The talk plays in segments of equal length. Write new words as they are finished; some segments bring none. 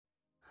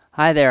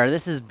Hi there,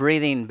 this is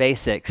Breathing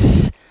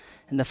Basics.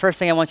 And the first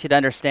thing I want you to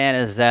understand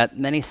is that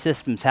many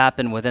systems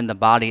happen within the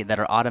body that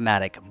are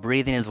automatic.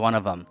 Breathing is one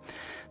of them.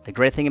 The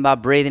great thing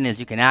about breathing is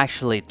you can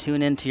actually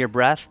tune into your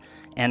breath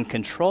and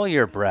control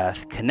your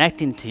breath,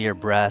 connecting to your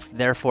breath,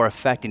 therefore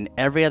affecting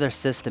every other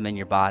system in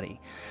your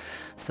body.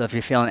 So if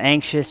you're feeling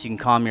anxious, you can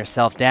calm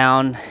yourself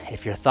down.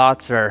 If your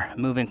thoughts are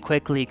moving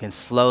quickly, you can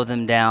slow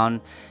them down.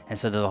 And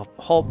so the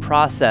whole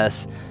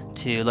process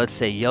to, let's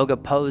say, yoga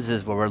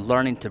poses where we're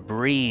learning to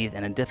breathe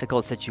in a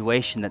difficult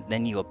situation that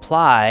then you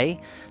apply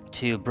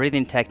to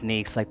breathing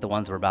techniques like the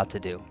ones we're about to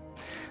do.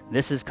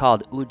 This is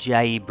called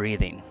Ujjayi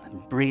breathing.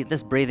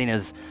 This breathing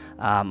is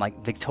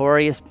like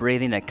victorious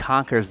breathing that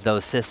conquers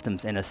those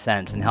systems in a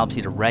sense and helps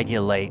you to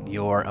regulate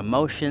your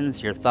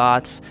emotions, your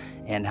thoughts,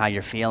 and how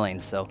you're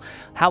feeling. So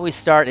how we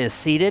start is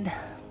seated.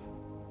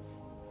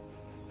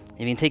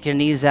 You can take your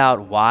knees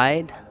out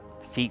wide,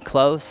 feet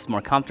close,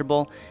 more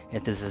comfortable.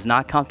 If this is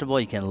not comfortable,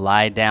 you can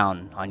lie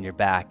down on your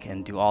back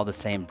and do all the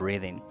same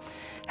breathing.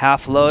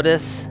 Half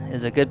lotus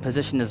is a good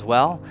position as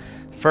well.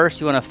 First,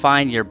 you want to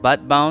find your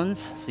butt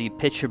bones. So you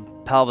pitch your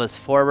pelvis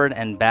forward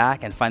and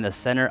back and find the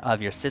center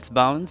of your sits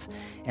bones.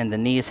 And the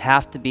knees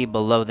have to be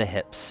below the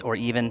hips or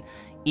even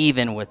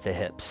with the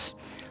hips.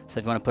 So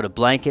if you want to put a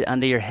blanket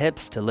under your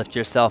hips to lift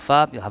yourself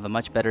up, you'll have a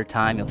much better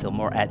time. You'll feel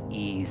more at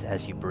ease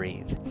as you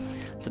breathe.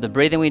 So the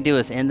breathing we do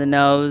is in the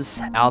nose,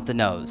 out the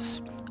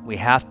nose. We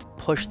have to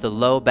push the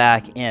low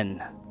back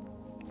in.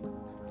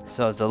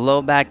 So as the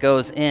low back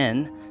goes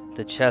in,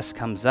 the chest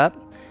comes up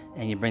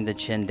and you bring the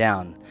chin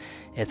down.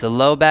 If the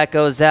low back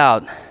goes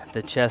out,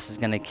 the chest is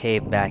going to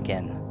cave back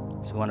in.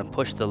 So we want to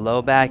push the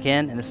low back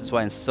in, and this is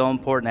why it's so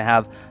important to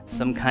have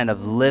some kind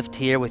of lift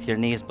here with your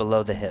knees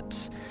below the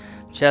hips.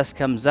 Chest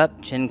comes up,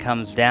 chin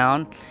comes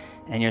down,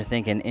 and you're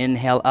thinking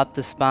inhale up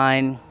the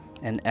spine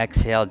and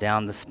exhale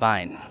down the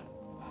spine.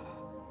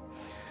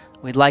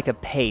 We'd like a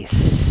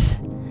pace,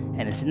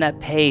 and it's in that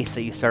pace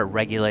that you start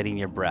regulating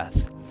your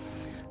breath.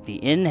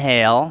 The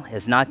inhale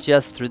is not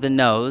just through the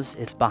nose,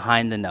 it's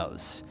behind the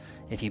nose.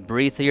 If you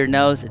breathe through your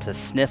nose, it's a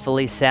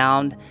sniffly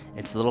sound.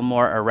 It's a little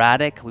more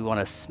erratic. We want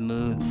a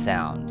smooth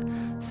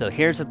sound. So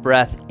here's a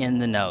breath in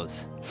the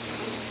nose.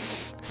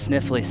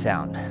 Sniffly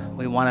sound.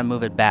 We want to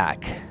move it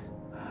back.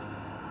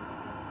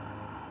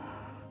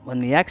 When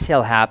the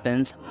exhale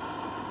happens,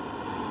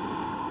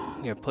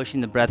 you're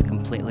pushing the breath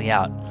completely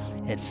out.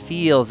 It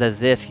feels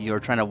as if you're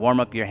trying to warm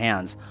up your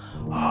hands,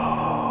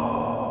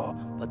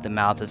 but the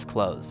mouth is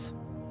closed.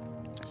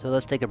 So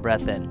let's take a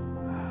breath in,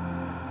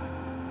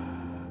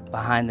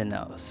 behind the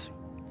nose,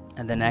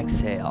 and then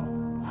exhale.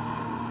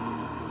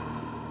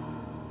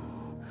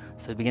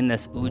 So begin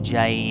this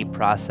Ujjayi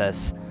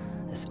process,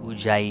 this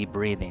Ujjayi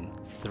breathing.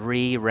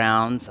 3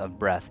 rounds of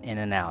breath in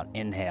and out.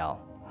 Inhale.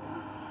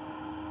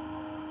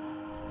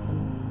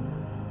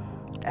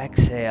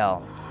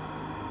 Exhale.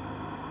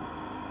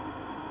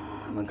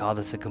 We call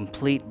this a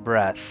complete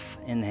breath.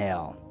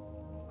 Inhale.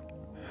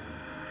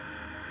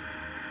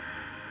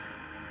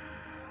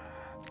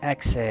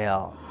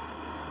 Exhale.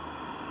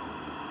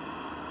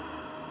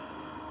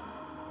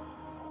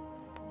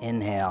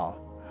 Inhale.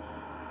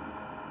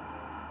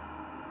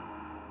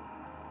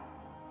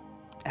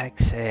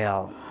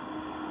 Exhale.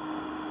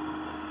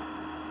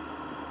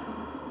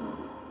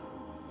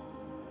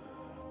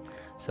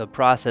 So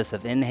process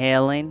of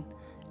inhaling,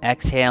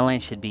 exhaling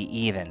should be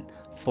even.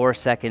 4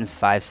 seconds,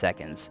 5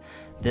 seconds.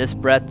 This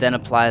breath then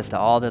applies to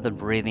all the other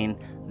breathing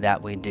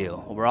that we do.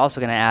 What we're also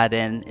going to add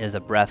in is a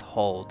breath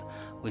hold.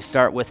 We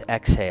start with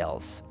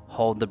exhales.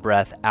 Hold the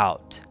breath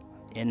out.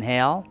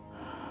 Inhale.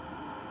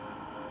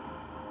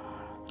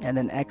 And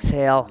then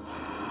exhale.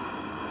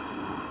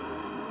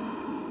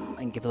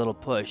 And give a little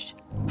push.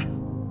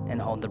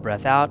 And hold the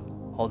breath out,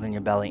 holding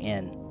your belly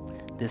in.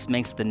 This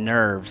makes the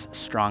nerves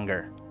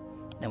stronger.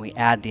 Then we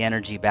add the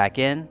energy back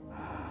in.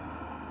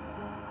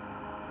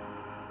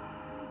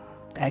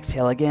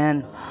 Exhale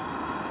again.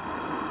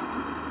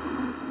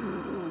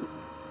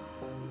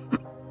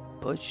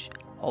 Push,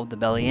 hold the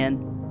belly in.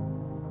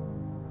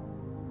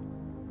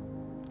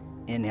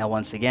 Inhale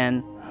once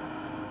again.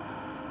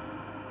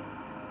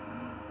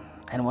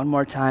 And one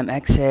more time,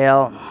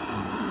 exhale.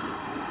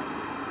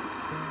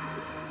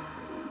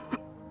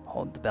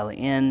 Hold the belly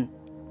in.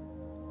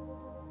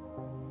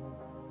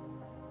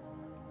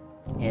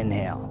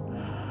 Inhale.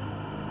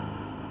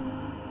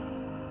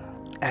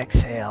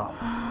 Exhale.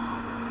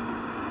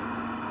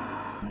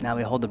 Now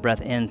we hold the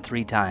breath in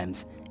 3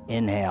 times.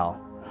 Inhale.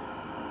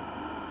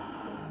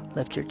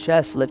 Lift your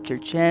chest, lift your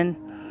chin.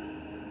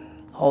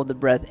 Hold the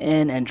breath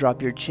in and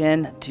drop your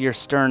chin to your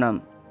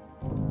sternum.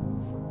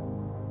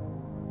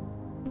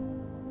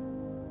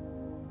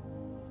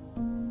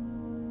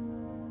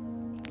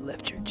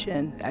 Lift your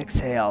chin,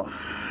 exhale.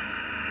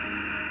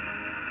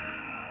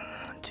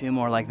 2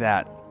 more like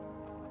that.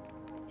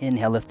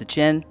 Inhale, lift the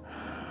chin.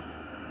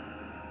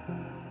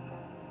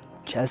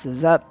 Chest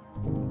is up,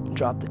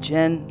 drop the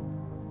chin.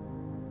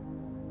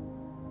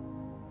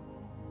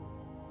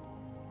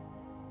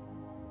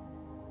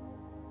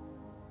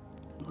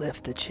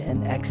 Lift the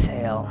chin,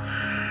 exhale.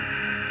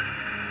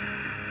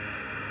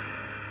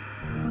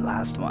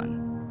 Last one.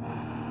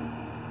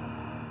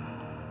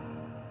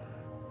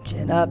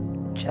 Chin up,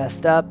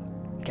 chest up,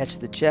 catch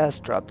the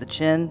chest, drop the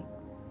chin.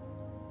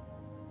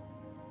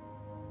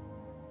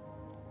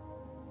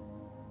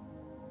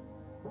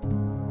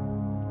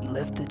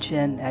 Lift the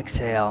chin,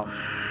 exhale.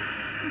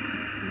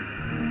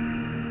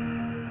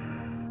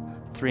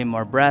 3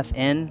 more breath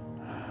in,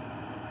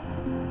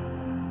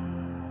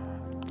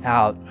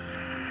 out,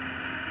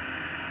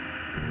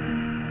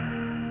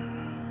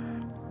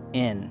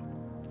 in,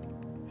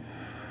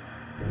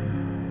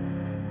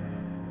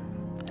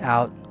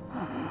 out,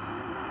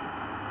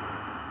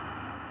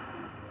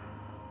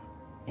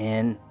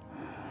 in,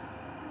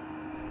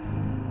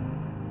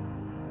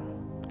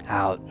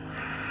 out.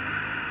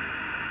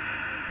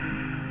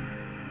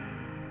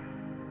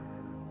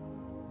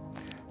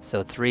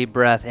 So 3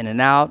 breath in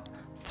and out,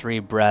 3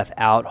 breath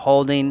out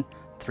holding,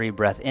 3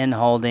 breath in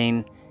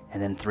holding,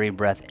 and then 3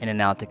 breath in and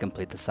out to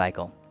complete the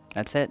cycle.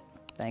 That's it.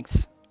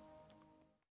 Thanks.